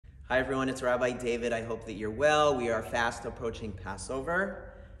Hi everyone, it's Rabbi David. I hope that you're well. We are fast approaching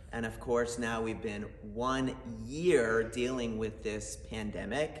Passover. And of course, now we've been 1 year dealing with this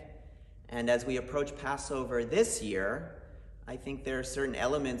pandemic. And as we approach Passover this year, I think there are certain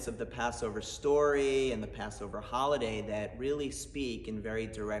elements of the Passover story and the Passover holiday that really speak in very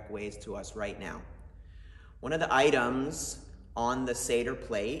direct ways to us right now. One of the items on the Seder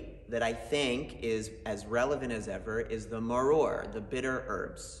plate that I think is as relevant as ever is the maror, the bitter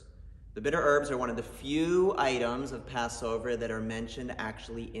herbs. The bitter herbs are one of the few items of Passover that are mentioned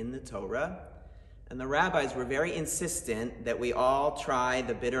actually in the Torah. And the rabbis were very insistent that we all try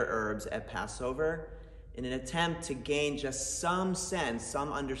the bitter herbs at Passover in an attempt to gain just some sense,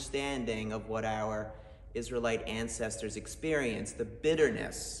 some understanding of what our Israelite ancestors experienced, the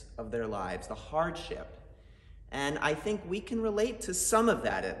bitterness of their lives, the hardship. And I think we can relate to some of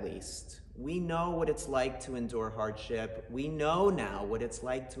that at least. We know what it's like to endure hardship. We know now what it's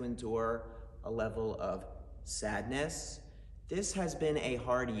like to endure a level of sadness. This has been a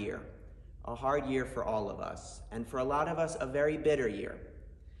hard year for all of us, and for a lot of us, a very bitter year.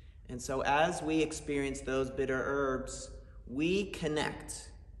 And so as we experience those bitter herbs, we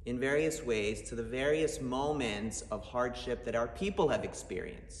connect in various ways to the various moments of hardship that our people have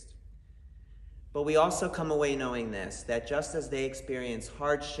experienced. But we also come away knowing this, that just as they experience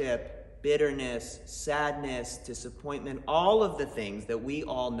hardship, bitterness, sadness, disappointment, all of the things that we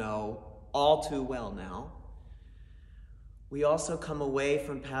all know all too well now, we also come away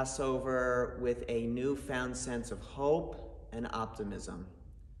from Passover with a newfound sense of hope and optimism.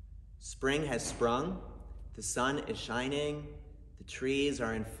 Spring has sprung, the sun is shining, the trees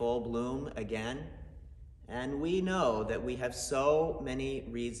are in full bloom again, and we know that we have so many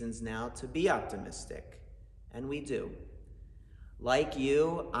reasons now to be optimistic, and we do. Like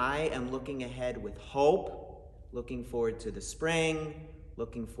you, I am looking ahead with hope, looking forward to the spring,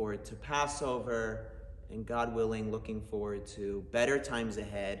 looking forward to Passover, and God willing, looking forward to better times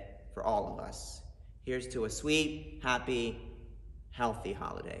ahead for all of us. Here's to a sweet, happy, healthy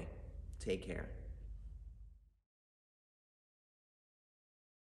holiday. Take care.